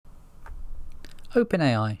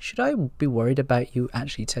OpenAI, should I be worried about you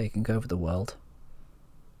actually taking over the world?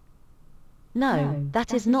 No,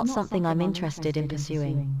 that is not something I'm interested in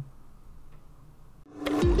pursuing.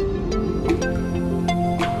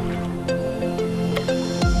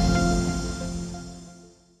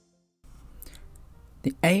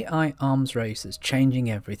 The AI arms race is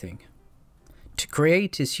changing everything. To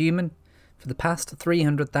create is human. For the past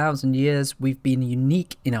 300,000 years, we've been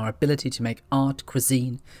unique in our ability to make art,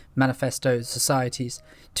 cuisine, manifestos, societies,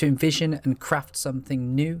 to envision and craft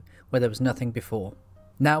something new where there was nothing before.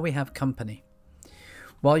 Now we have company.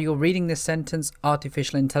 While you're reading this sentence,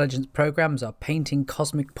 artificial intelligence programs are painting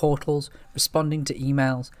cosmic portals, responding to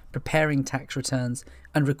emails, preparing tax returns,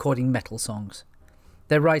 and recording metal songs.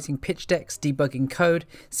 They're writing pitch decks, debugging code,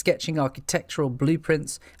 sketching architectural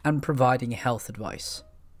blueprints, and providing health advice.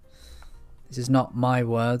 This is not my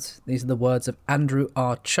words. These are the words of Andrew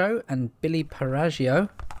R. Cho and Billy Paraggio,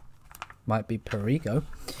 might be Perigo,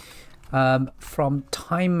 from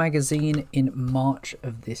Time magazine in March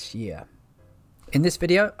of this year. In this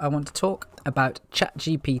video, I want to talk about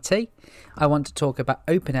ChatGPT. I want to talk about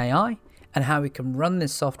OpenAI and how we can run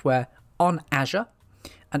this software on Azure,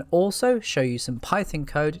 and also show you some Python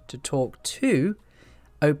code to talk to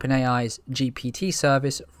OpenAI's GPT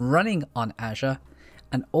service running on Azure,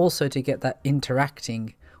 and also to get that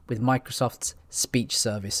interacting with Microsoft's speech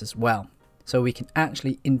service as well. So we can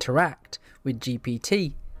actually interact with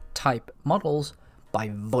GPT type models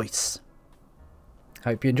by voice.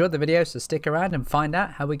 Hope you enjoyed the video, so stick around and find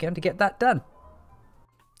out how we're going to get that done.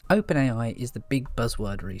 OpenAI is the big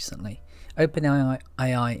buzzword recently.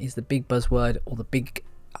 OpenAI is the big buzzword, or the big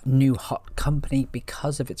new hot company,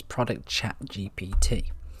 because of its product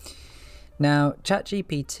ChatGPT. Now,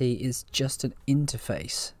 ChatGPT is just an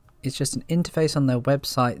interface. It's just an interface on their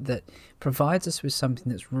website that provides us with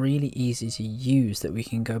something that's really easy to use, that we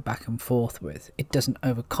can go back and forth with. It doesn't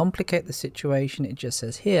overcomplicate the situation. It just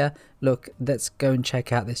says, here, look, let's go and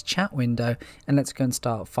check out this chat window, and let's go and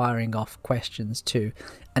start firing off questions to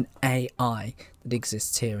an AI that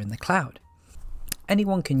exists here in the cloud.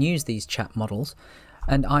 Anyone can use these chat models,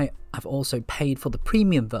 and I have also paid for the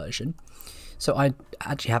premium version. So I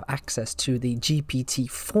actually have access to the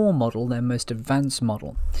GPT-4 model, their most advanced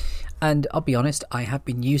model. And I'll be honest, I have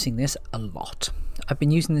been using this a lot. I've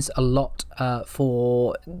been using this a lot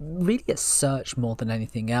for really a search more than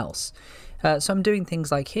anything else. So I'm doing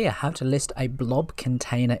things like here, how to list a blob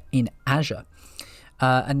container in Azure.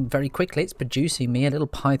 And very quickly it's producing me a little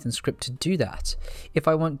Python script to do that. If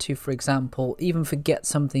I want to, for example, even forget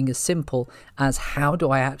something as simple as how do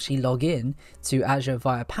I actually log in to Azure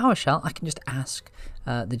via PowerShell, I can just ask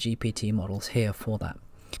the GPT models here for that.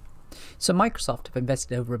 So Microsoft have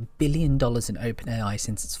invested over $1 billion in OpenAI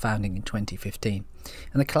since its founding in 2015,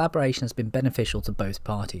 and the collaboration has been beneficial to both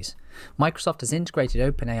parties. Microsoft has integrated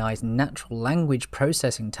OpenAI's natural language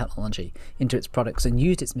processing technology into its products and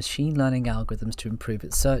used its machine learning algorithms to improve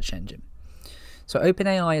its search engine. So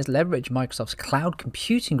OpenAI has leveraged Microsoft's cloud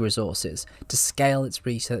computing resources to scale its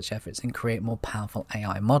research efforts and create more powerful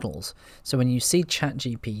AI models. So when you see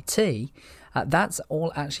ChatGPT, that's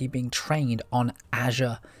all actually being trained on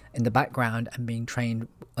Azure in the background and being trained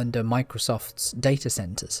under Microsoft's data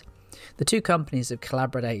centers. The two companies have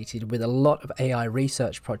collaborated with a lot of AI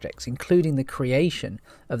research projects, including the creation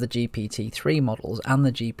of the GPT-3 models and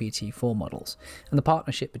the GPT-4 models. And the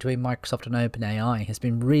partnership between Microsoft and OpenAI has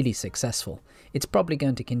been really successful. It's probably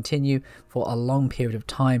going to continue for a long period of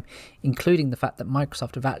time, including the fact that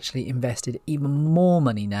Microsoft have actually invested even more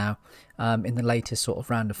money now in the latest sort of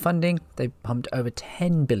round of funding. They've pumped over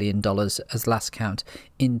 $10 billion as last count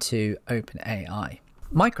into OpenAI.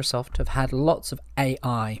 Microsoft have had lots of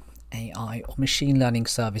AI or machine learning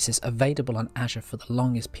services available on Azure for the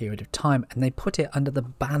longest period of time, and they put it under the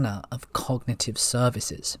banner of cognitive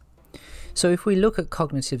services. So if we look at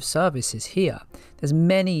cognitive services here, there's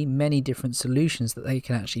many different solutions that they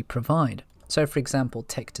can actually provide. So for example,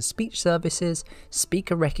 text-to-speech services,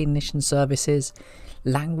 speaker recognition services,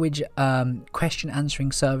 language question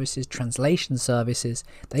answering services, translation services.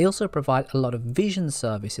 They also provide a lot of vision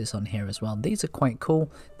services on here as well. These are quite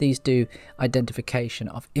cool. These do identification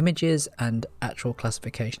of images and actual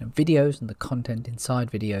classification of videos and the content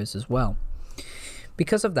inside videos as well.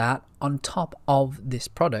 Because of that, on top of this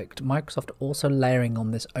product, Microsoft also layering on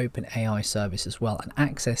this OpenAI service as well, and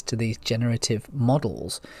access to these generative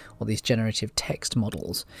models, or these generative text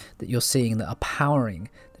models that you're seeing that are powering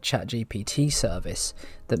the ChatGPT service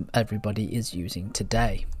that everybody is using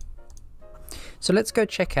today. So let's go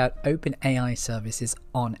check out OpenAI services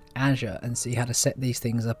on Azure and see how to set these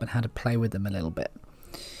things up and how to play with them a little bit.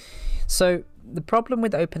 So the problem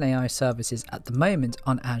with OpenAI services at the moment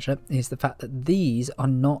on Azure is the fact that these are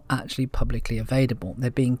not actually publicly available.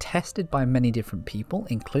 They're being tested by many different people,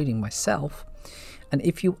 including myself. And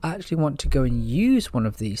if you actually want to go and use one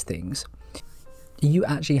of these things, you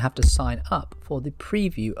actually have to sign up for the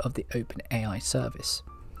preview of the OpenAI service.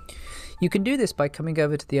 You can do this by coming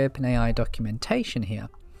over to the OpenAI documentation here.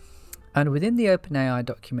 And within the OpenAI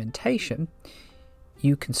documentation,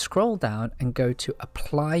 you can scroll down and go to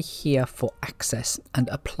apply here for access and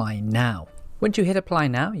apply now. Once you hit apply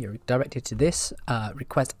now, you're directed to this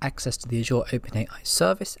request access to the Azure OpenAI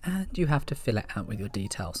service, and you have to fill it out with your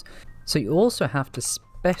details. So you also have to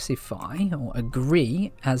specify or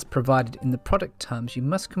agree, as provided in the product terms, you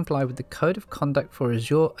must comply with the code of conduct for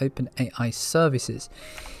Azure OpenAI services.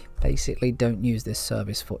 Basically, don't use this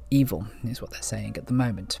service for evil, is what they're saying at the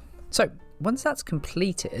moment. So once that's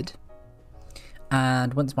completed,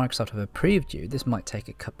 and once Microsoft have approved you, this might take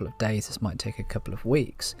a couple of days, this might take a couple of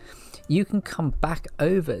weeks, you can come back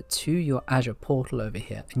over to your Azure portal over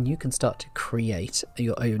here and you can start to create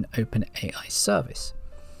your own OpenAI service.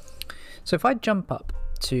 So if I jump up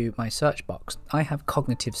to my search box, I have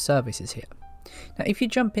cognitive services here. Now, if you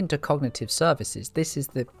jump into cognitive services, this is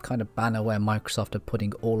the kind of banner where Microsoft are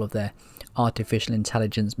putting all of their artificial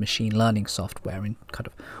intelligence, machine learning software in kind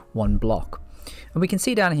of one block. And we can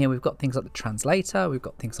see down here, we've got things like the translator, we've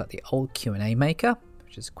got things like the old Q&A maker,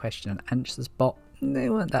 which is a question and answers bot.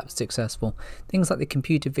 They weren't that successful. Things like the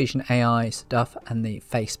computer vision AI stuff and the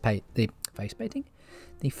face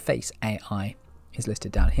AI is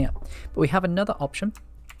listed down here. But we have another option.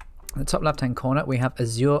 In the top left hand corner, we have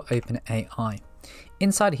Azure OpenAI.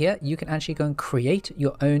 Inside here, you can actually go and create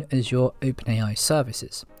your own Azure OpenAI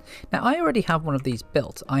services. Now, I already have one of these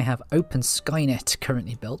built. I have OpenSkynet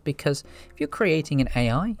currently built because if you're creating an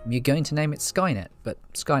AI, you're going to name it Skynet, but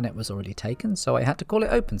Skynet was already taken, so I had to call it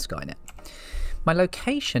OpenSkynet. My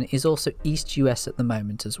location is also East US at the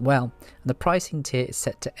moment as well, and the pricing tier is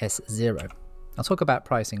set to S0. I'll talk about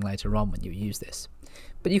pricing later on when you use this.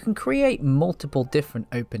 But you can create multiple different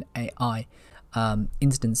OpenAI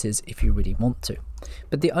instances if you really want to.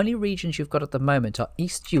 But the only regions you've got at the moment are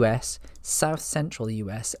East US, South Central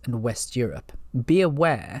US, and West Europe. Be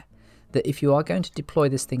aware that if you are going to deploy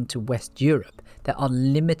this thing to West Europe, there are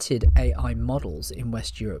limited AI models in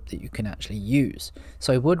West Europe that you can actually use.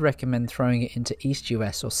 So I would recommend throwing it into East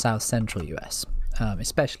US or South Central US,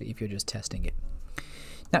 especially if you're just testing it.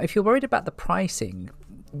 Now, if you're worried about the pricing,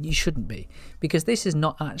 you shouldn't be, because this is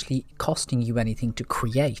not actually costing you anything to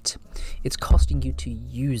create. It's costing you to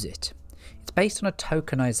use it. It's based on a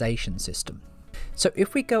tokenization system. So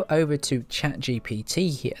if we go over to ChatGPT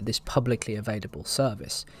here, this publicly available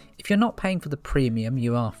service, if you're not paying for the premium,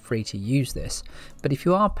 you are free to use this. But if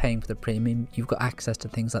you are paying for the premium, you've got access to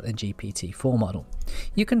things like the GPT-4 model.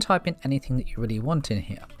 You can type in anything that you really want in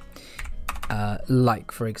here.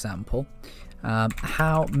 Like, for example,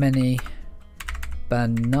 how many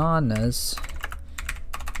bananas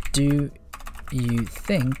do you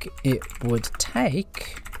think it would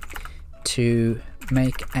take to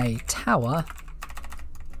make a tower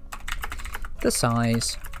the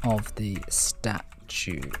size of the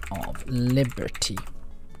Statue of Liberty?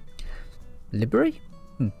 Liberty?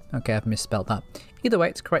 Okay, I've misspelled that. Either way,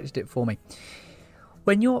 it's corrected it for me.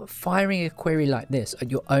 When you're firing a query like this at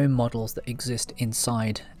your own models that exist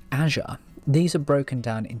inside Azure, these are broken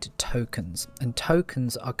down into tokens, and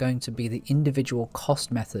tokens are going to be the individual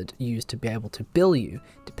cost method used to be able to bill you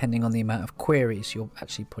depending on the amount of queries you're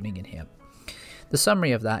actually putting in here. The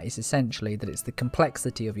summary of that is essentially that it's the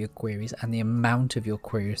complexity of your queries and the amount of your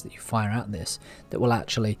queries that you fire at this that will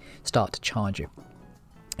actually start to charge you.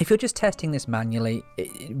 If you're just testing this manually,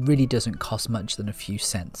 it really doesn't cost much than a few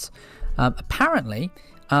cents. Apparently,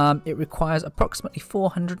 it requires approximately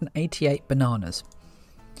 488 bananas.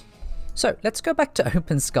 So let's go back to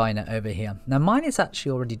OpenSkynet over here. Now mine is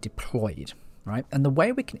actually already deployed, right? And the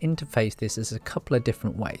way we can interface this is a couple of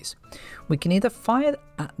different ways. We can either fire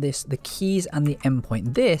at this the keys and the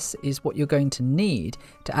endpoint. This is what you're going to need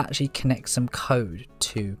to actually connect some code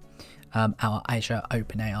to our Azure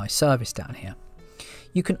OpenAI service down here.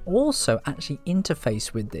 You can also actually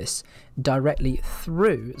interface with this directly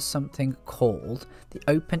through something called the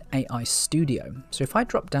OpenAI Studio. So if I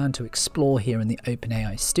drop down to explore here in the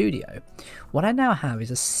OpenAI Studio, what I now have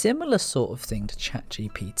is a similar sort of thing to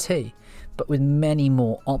ChatGPT, but with many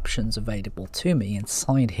more options available to me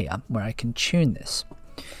inside here where I can tune this.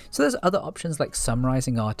 So there's other options like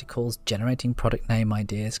summarizing articles, generating product name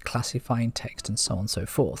ideas, classifying text, and so on and so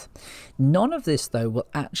forth. None of this though will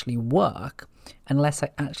actually work unless I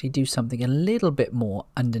actually do something a little bit more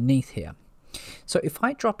underneath here. So if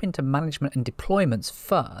I drop into management and deployments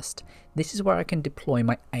first, this is where I can deploy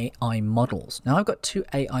my AI models. Now I've got 2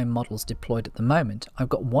 AI models deployed at the moment. I've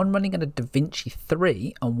got one running on a DaVinci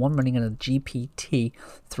 3 and one running on a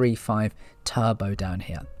GPT-3.5 Turbo down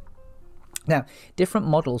here. Now, different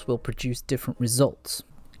models will produce different results.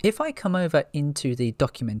 If I come over into the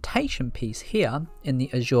documentation piece here in the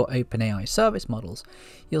Azure OpenAI Service models,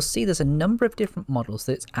 you'll see there's a number of different models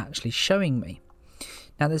that it's actually showing me.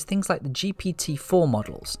 Now there's things like the GPT-4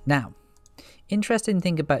 models. Now, interesting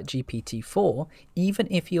thing about GPT-4, even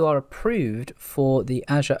if you are approved for the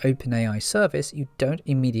Azure OpenAI service, you don't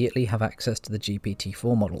immediately have access to the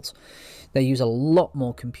GPT-4 models. They use a lot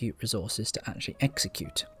more compute resources to actually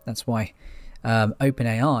execute. That's why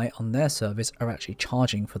OpenAI on their service are actually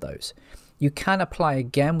charging for those. You can apply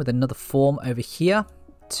again with another form over here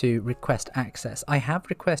to request access. I have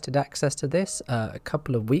requested access to this a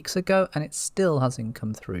couple of weeks ago and it still hasn't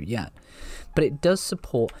come through yet, but it does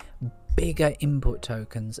support bigger input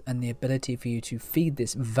tokens and the ability for you to feed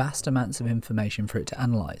this vast amounts of information for it to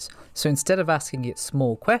analyze. So instead of asking it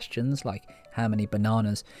small questions like how many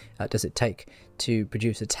bananas does it take to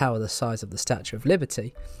produce a tower the size of the Statue of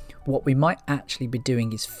Liberty, what we might actually be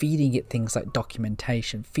doing is feeding it things like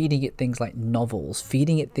documentation, feeding it things like novels,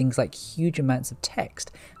 feeding it things like huge amounts of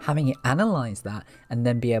text, having it analyze that and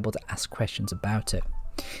then be able to ask questions about it.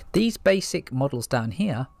 These basic models down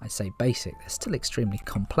here, I say basic, they're still extremely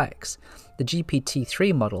complex. The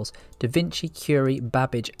GPT-3 models, DaVinci, Curie,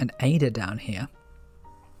 Babbage and Ada down here.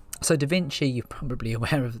 So DaVinci, you're probably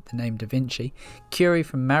aware of the name DaVinci, Curie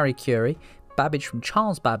from Marie Curie, Babbage from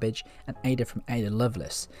Charles Babbage and Ada from Ada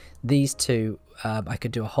Lovelace. These two, I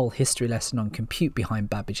could do a whole history lesson on compute behind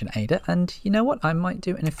Babbage and Ada, and you know what, I might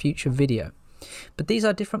do it in a future video. But these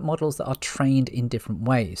are different models that are trained in different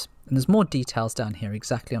ways, and there's more details down here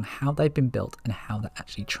exactly on how they've been built and how they're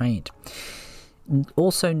actually trained.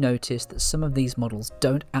 Also notice that some of these models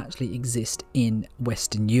don't actually exist in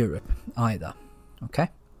Western Europe either. Okay.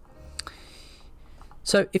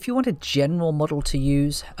 So if you want a general model to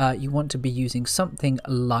use, you want to be using something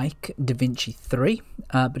like DaVinci 3,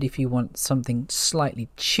 but if you want something slightly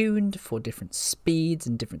tuned for different speeds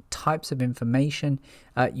and different types of information,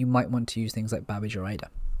 you might want to use things like Babbage or Ada.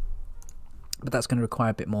 But that's going to require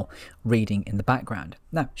a bit more reading in the background.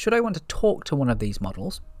 Now, should I want to talk to one of these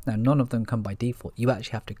models, now none of them come by default, you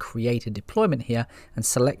actually have to create a deployment here and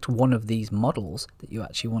select one of these models that you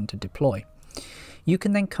actually want to deploy. You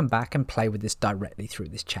can then come back and play with this directly through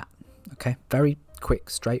this chat. Okay, very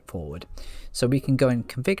quick, straightforward. So we can go and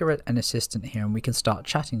configure an assistant here and we can start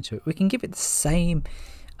chatting to it. We can give it the same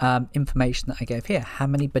information that I gave here. How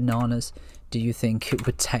many bananas do you think it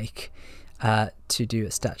would take to do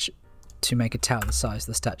a statue, to make a tower the size of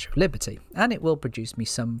the Statue of Liberty? And it will produce me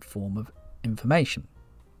some form of information.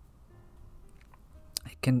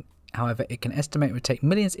 However, it can estimate it would take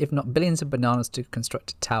millions, if not billions of bananas to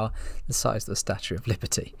construct a tower the size of the Statue of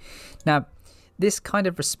Liberty. Now, this kind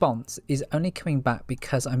of response is only coming back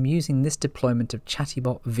because I'm using this deployment of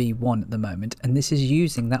ChattyBot v1 at the moment, and this is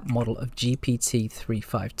using that model of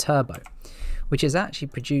GPT-3.5 Turbo, which is actually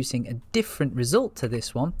producing a different result to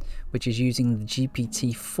this one, which is using the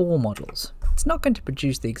GPT-4 models. It's not going to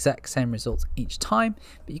produce the exact same results each time,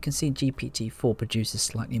 but you can see GPT-4 produces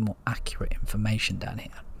slightly more accurate information down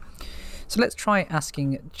here. So let's try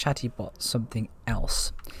asking ChattyBot something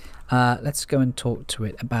else. Let's go and talk to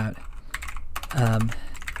it about,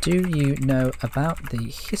 do you know about the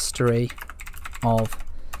history of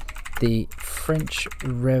the French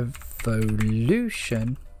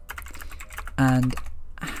Revolution and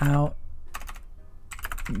how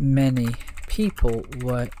many people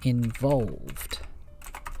were involved?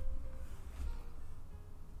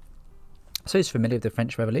 So it's familiar with the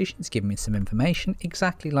French Revolution, it's giving me some information,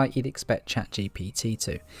 exactly like you'd expect ChatGPT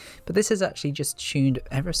to. But this is actually just tuned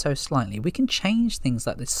ever so slightly. We can change things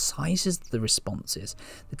like the sizes of the responses,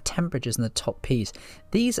 the temperatures and the top Ps.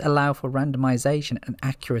 These allow for randomization and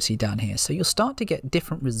accuracy down here. So you'll start to get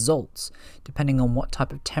different results depending on what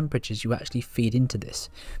type of temperatures you actually feed into this.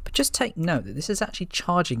 But just take note that this is actually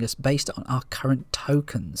charging us based on our current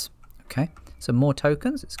tokens. Okay, so more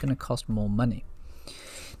tokens, it's going to cost more money.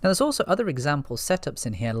 Now there's also other example setups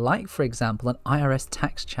in here, like for example an IRS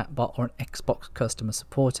tax chatbot or an Xbox customer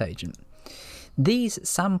support agent. These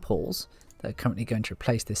samples that are currently going to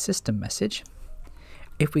replace this system message,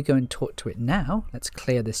 if we go and talk to it now, let's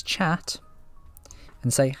clear this chat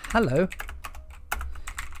and say, hello,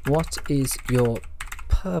 what is your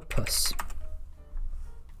purpose?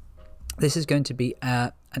 This is going to be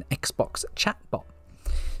an Xbox chatbot.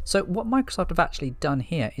 So what Microsoft have actually done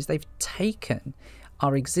here is they've taken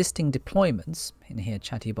our existing deployments, in here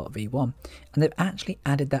ChatGPT v1, and they've actually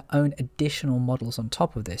added their own additional models on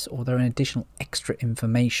top of this, or their own additional extra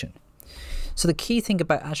information. So the key thing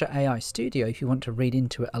about Azure AI Studio, if you want to read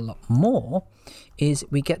into it a lot more, is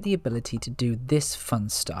we get the ability to do this fun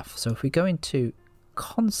stuff. So if we go into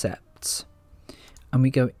concepts and we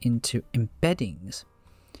go into embeddings,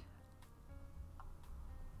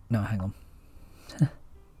 no, hang on.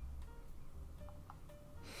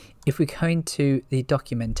 If we go into the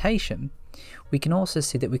documentation, we can also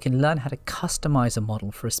see that we can learn how to customize a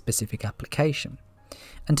model for a specific application.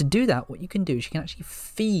 And to do that, what you can do is you can actually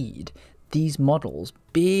feed these models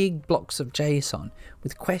big blocks of JSON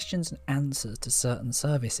with questions and answers to certain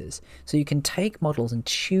services. So you can take models and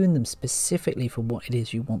tune them specifically for what it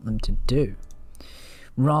is you want them to do,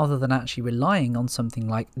 rather than actually relying on something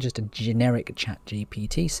like just a generic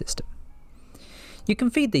ChatGPT system. You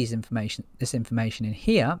can feed this information in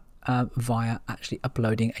here via actually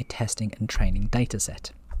uploading a testing and training data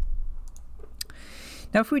set.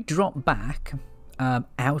 Now, if we drop back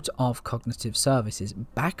out of cognitive services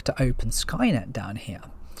back to Open Skynet down here,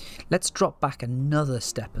 let's drop back another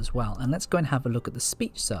step as well, and let's go and have a look at the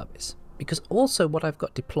speech service, because also what I've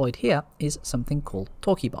got deployed here is something called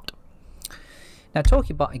TalkieBot. Now,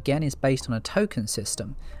 TalkieBot again is based on a token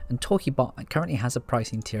system, and TalkieBot currently has a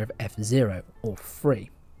pricing tier of F0 or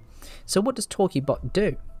free. So what does TalkieBot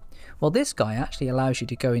do? Well, this guy actually allows you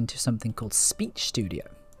to go into something called Speech Studio.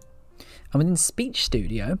 And within Speech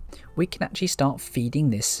Studio, we can actually start feeding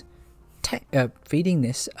this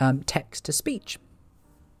text to speech.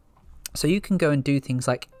 So you can go and do things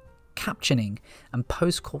like captioning and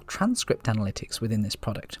post-call transcript analytics within this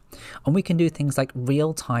product. And we can do things like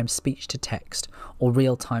real-time speech to text or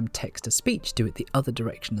real-time text to speech, do it the other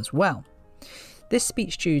direction as well. This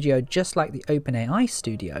Speech Studio, just like the OpenAI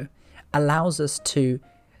Studio, allows us to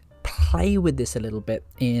play with this a little bit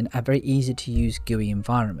in a very easy to use GUI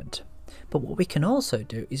environment. But what we can also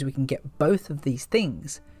do is we can get both of these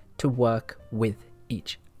things to work with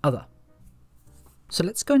each other. So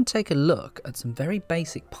let's go and take a look at some very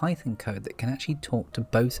basic Python code that can actually talk to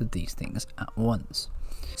both of these things at once.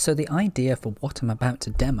 So the idea for what I'm about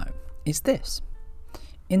to demo is this.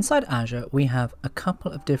 Inside Azure, we have a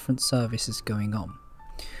couple of different services going on.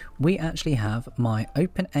 We actually have my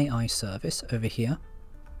OpenAI service over here.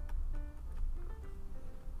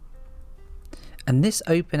 And this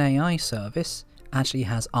OpenAI service actually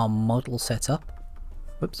has our model set up.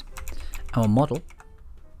 Whoops. Our model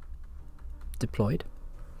deployed.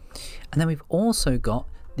 And then we've also got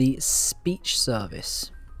the speech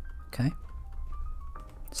service. Okay.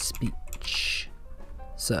 Speech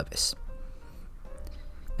service.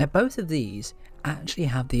 Now both of these actually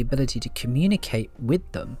have the ability to communicate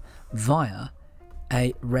with them via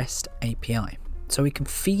a REST API. So we can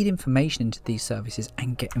feed information into these services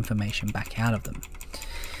and get information back out of them.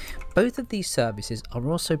 Both of these services are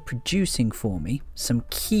also producing for me some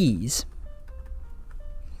keys.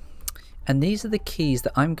 And these are the keys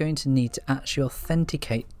that I'm going to need to actually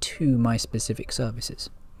authenticate to my specific services.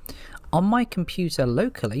 On my computer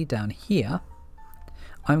locally down here,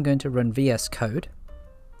 I'm going to run VS Code.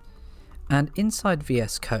 And inside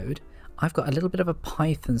VS Code, I've got a little bit of a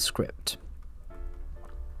Python script.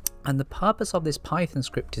 And the purpose of this Python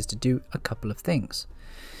script is to do a couple of things.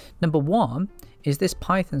 Number one is this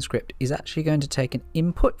Python script is actually going to take an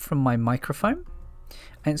input from my microphone,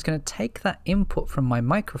 and it's going to take that input from my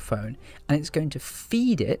microphone and it's going to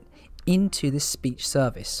feed it into this speech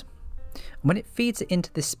service. And when it feeds it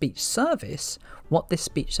into this speech service, what this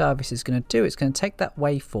speech service is going to do, it's going to take that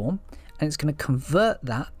waveform and it's going to convert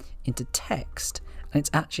that into text, and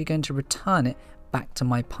it's actually going to return it back to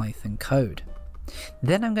my Python code.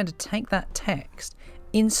 Then I'm going to take that text,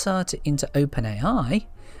 insert it into OpenAI.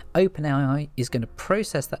 OpenAI is going to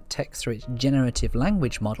process that text through its generative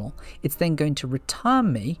language model. It's then going to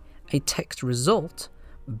return me a text result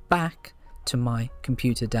back to my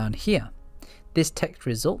computer down here. This text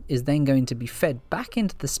result is then going to be fed back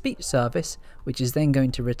into the speech service, which is then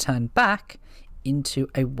going to return back into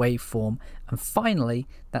a waveform. And finally,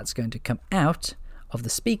 that's going to come out of the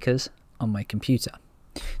speakers on my computer.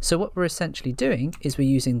 So what we're essentially doing is we're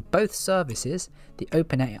using both services, the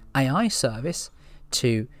OpenAI service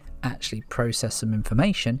to actually process some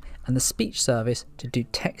information, and the speech service to do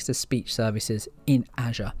text-to-speech services in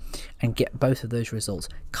Azure, and get both of those results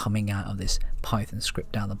coming out of this Python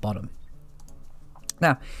script down the bottom.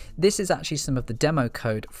 Now, this is actually some of the demo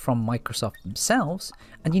code from Microsoft themselves,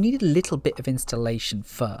 and you need a little bit of installation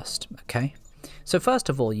first, okay? So first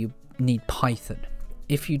of all, you need Python.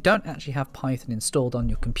 If you don't actually have Python installed on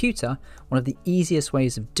your computer, one of the easiest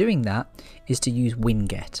ways of doing that is to use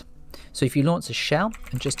winget. So if you launch a shell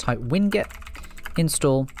and just type winget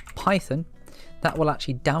install Python, that will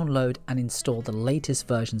actually download and install the latest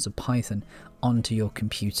versions of Python onto your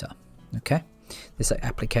computer. Okay, this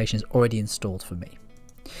application is already installed for me.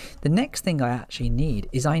 The next thing I actually need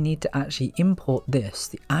is I need to actually import this,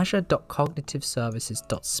 the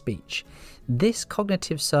azure.cognitiveservices.speech. This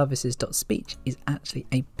cognitiveservices.speech is actually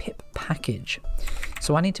a pip package.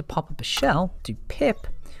 So I need to pop up a shell, do pip,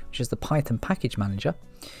 which is the Python package manager,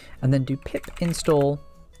 and then do pip install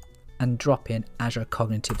and drop in Azure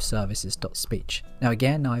Cognitive Services.speech. Now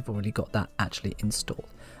again, I've already got that actually installed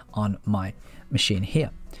on my machine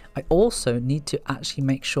here. I also need to actually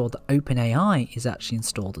make sure that OpenAI is actually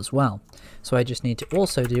installed as well. So I just need to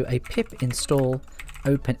also do a pip install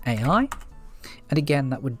OpenAI. And again,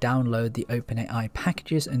 that would download the OpenAI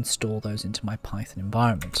packages and install those into my Python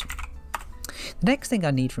environment. The next thing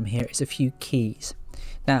I need from here is a few keys.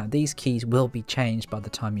 Now, these keys will be changed by the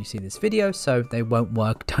time you see this video, so they won't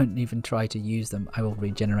work. Don't even try to use them. I will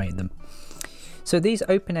regenerate them. So these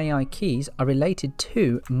OpenAI keys are related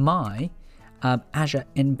to my Azure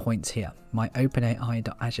endpoints here, my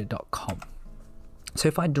openai.azure.com. So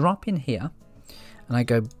if I drop in here and I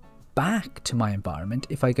go back to my environment,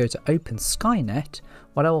 if I go to Open Skynet,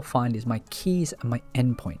 what I will find is my keys and my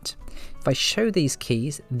endpoint. If I show these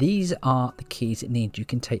keys, these are the keys it needs. You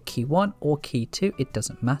can take key 1 or key 2, it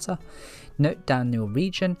doesn't matter. Note down your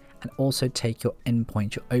region and also take your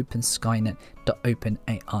endpoint, your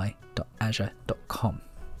openskynet.openai.azure.com.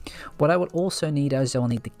 What I will also need is I'll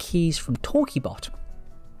need the keys from Talkybot.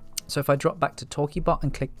 So if I drop back to Talkybot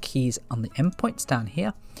and click keys on the endpoints down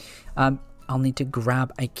here, I'll need to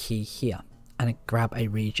grab a key here and grab a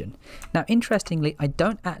region. Now, interestingly, I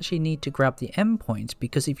don't actually need to grab the endpoint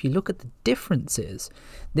because if you look at the differences,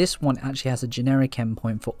 this one actually has a generic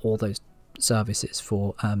endpoint for all those services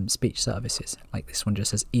for speech services. Like this one just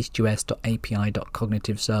says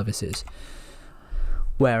eastus.api.cognitive-services.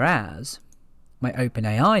 Whereas my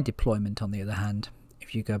OpenAI deployment, on the other hand,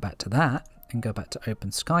 if you go back to that and go back to Open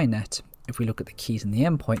Skynet, if we look at the keys and the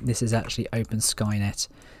endpoint, this is actually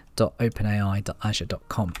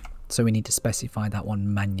OpenSkynet.openai.azure.com. So we need to specify that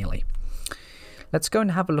one manually. Let's go and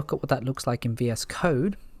have a look at what that looks like in VS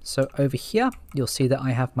Code. So over here, you'll see that I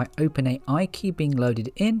have my OpenAI key being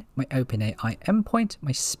loaded in, my OpenAI endpoint,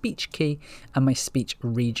 my speech key, and my speech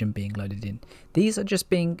region being loaded in. These are just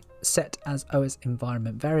being set as OS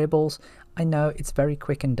environment variables. I know it's very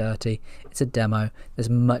quick and dirty. It's a demo. There's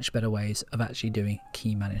much better ways of actually doing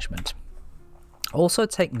key management. Also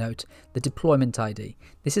take note, the deployment ID.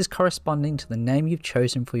 This is corresponding to the name you've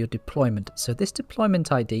chosen for your deployment. So this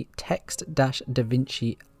deployment ID,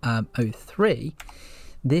 text-davinci 03,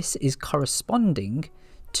 this is corresponding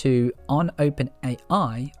to, on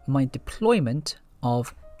OpenAI, my deployment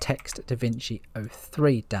of text-davinci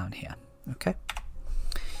 03 down here. Okay.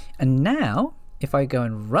 And now, if I go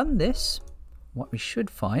and run this, what we should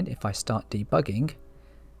find if I start debugging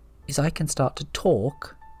is I can start to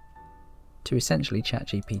talk to essentially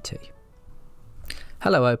ChatGPT.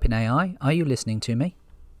 Hello OpenAI, are you listening to me?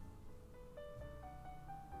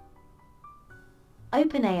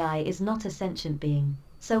 OpenAI is not a sentient being,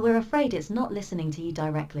 so we're afraid it's not listening to you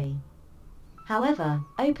directly. However,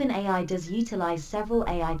 OpenAI does utilize several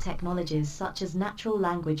AI technologies such as natural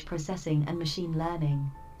language processing and machine learning,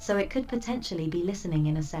 so it could potentially be listening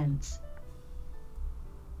in a sense.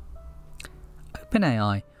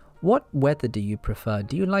 OpenAI, what weather do you prefer?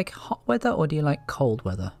 Do you like hot weather or do you like cold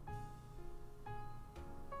weather?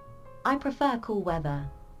 I prefer cool weather.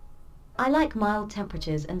 I like mild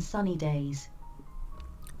temperatures and sunny days.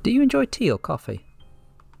 Do you enjoy tea or coffee?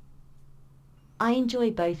 I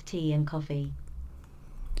enjoy both tea and coffee.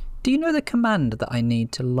 Do you know the command that I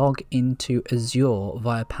need to log into Azure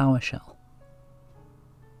via PowerShell?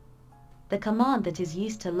 The command that is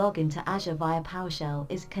used to log into Azure via PowerShell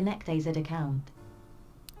is connect AZ account.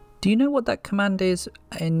 Do you know what that command is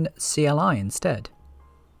in CLI instead?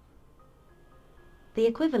 The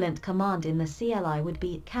equivalent command in the CLI would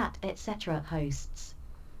be cat etc. hosts.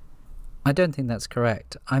 I don't think that's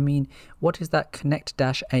correct. I mean, what is that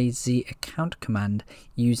connect-AZ account command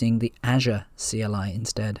using the Azure CLI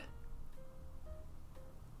instead?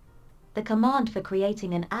 The command for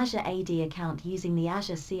creating an Azure AD account using the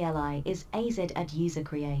Azure CLI is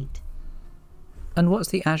az@usercreate. And what's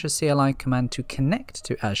the Azure CLI command to connect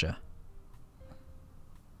to Azure?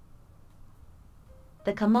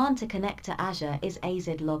 The command to connect to Azure is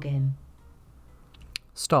az-login.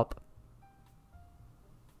 Stop.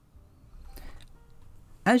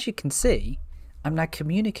 As you can see, I'm now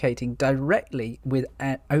communicating directly with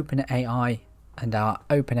OpenAI and our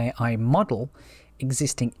OpenAI model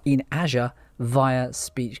existing in Azure via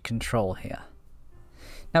speech control here.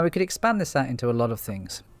 Now we could expand this out into a lot of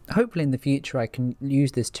things. Hopefully in the future I can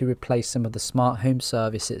use this to replace some of the smart home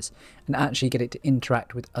services and actually get it to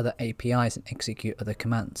interact with other APIs and execute other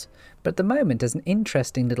commands. But at the moment, as an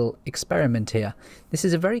interesting little experiment here, this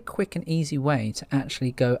is a very quick and easy way to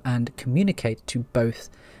actually go and communicate to both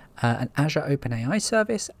an Azure OpenAI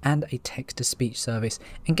service and a text-to-speech service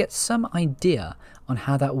and get some idea on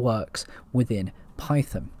how that works within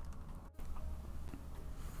Python.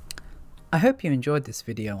 I hope you enjoyed this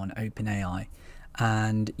video on OpenAI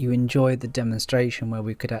and you enjoyed the demonstration where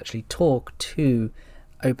we could actually talk to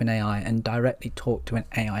OpenAI and directly talk to an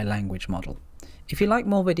AI language model. If you like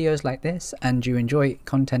more videos like this and you enjoy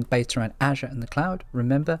content based around Azure and the cloud,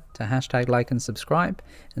 remember to hashtag like and subscribe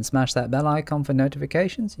and smash that bell icon for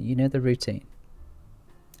notifications. You know the routine.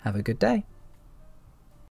 Have a good day.